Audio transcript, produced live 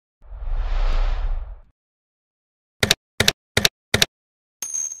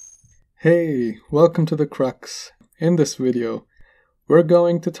Hey, welcome to The Crux. In this video, we're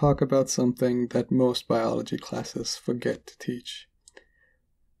going to talk about something that most biology classes forget to teach,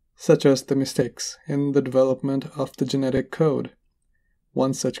 such as the mistakes in the development of the genetic code.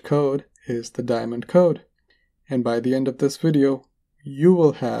 One such code is the diamond code, and by the end of this video, you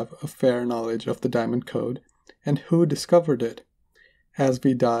will have a fair knowledge of the diamond code and who discovered it. As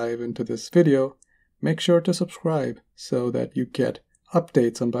we dive into this video, make sure to subscribe so that you get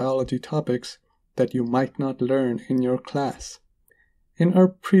updates on biology topics that you might not learn in your class. In our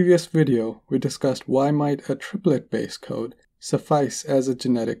previous video, we discussed why might a triplet-base code suffice as a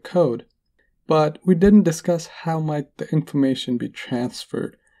genetic code, but we didn't discuss how might the information be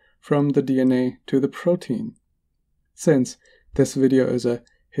transferred from the DNA to the protein. Since this video is a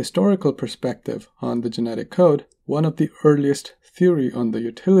historical perspective on the genetic code, one of the earliest theory on the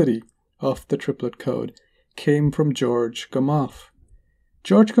utility of the triplet code came from George Gamow.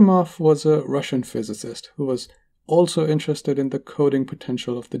 George Gamow was a Russian physicist who was also interested in the coding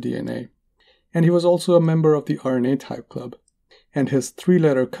potential of the DNA, and he was also a member of the RNA Tie Club, and his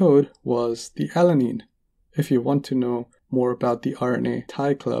three-letter code was the alanine. If you want to know more about the RNA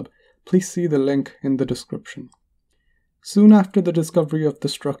Tie Club, please see the link in the description. Soon after the discovery of the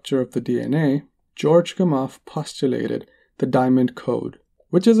structure of the DNA, George Gamow postulated the diamond code,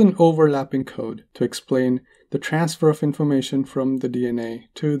 which is an overlapping code to explain the transfer of information from the DNA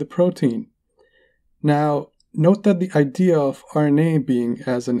to the protein. Now, note that the idea of RNA being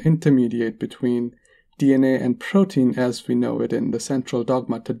as an intermediate between DNA and protein as we know it in the central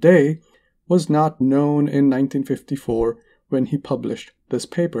dogma today was not known in 1954 when he published this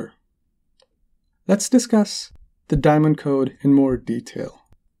paper. Let's discuss the diamond code in more detail.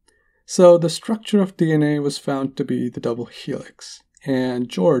 So the structure of DNA was found to be the double helix, and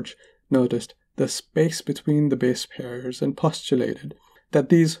George noticed the space between the base pairs and postulated that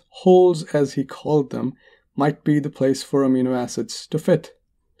these holes, as he called them, might be the place for amino acids to fit.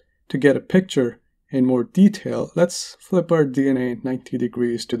 To get a picture in more detail, let's flip our DNA 90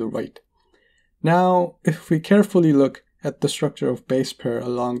 degrees to the right. Now, if we carefully look at the structure of base pair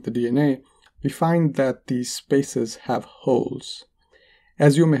along the DNA, we find that these spaces have holes.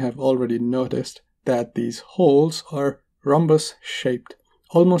 As you may have already noticed, that these holes are rhombus-shaped,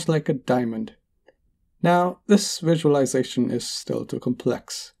 almost like a diamond. Now, this visualization is still too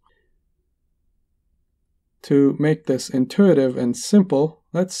complex. To make this intuitive and simple,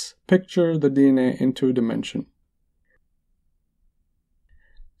 let's picture the DNA in two dimensions.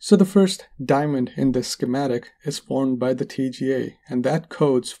 So the first diamond in this schematic is formed by the TGA, and that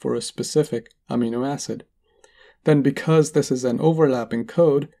codes for a specific amino acid. Then because this is an overlapping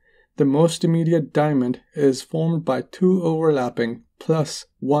code, the most immediate diamond is formed by two overlapping plus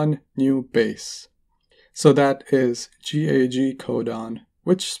one new base. So that is GAG codon,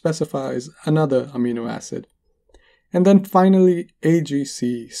 which specifies another amino acid. And then finally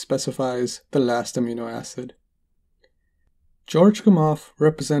AGC specifies the last amino acid. George Gamow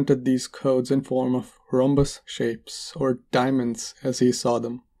represented these codes in form of rhombus shapes, or diamonds as he saw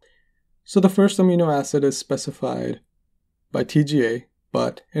them. So the first amino acid is specified by TGA,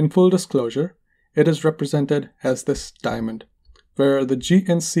 but in full disclosure, it is represented as this diamond, where the G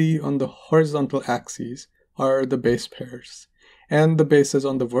and C on the horizontal axes are the base pairs, and the bases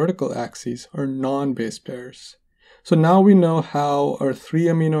on the vertical axes are non-base pairs. So now we know how our three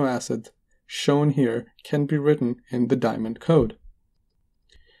amino acids shown here can be written in the diamond code.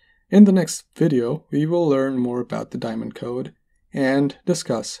 In the next video, we will learn more about the diamond code and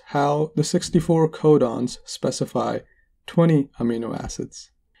discuss how the 64 codons specify 20 amino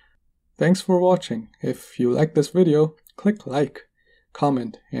acids. Thanks for watching. If you like this video, click like,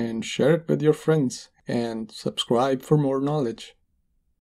 comment, and share it with your friends, and subscribe for more knowledge.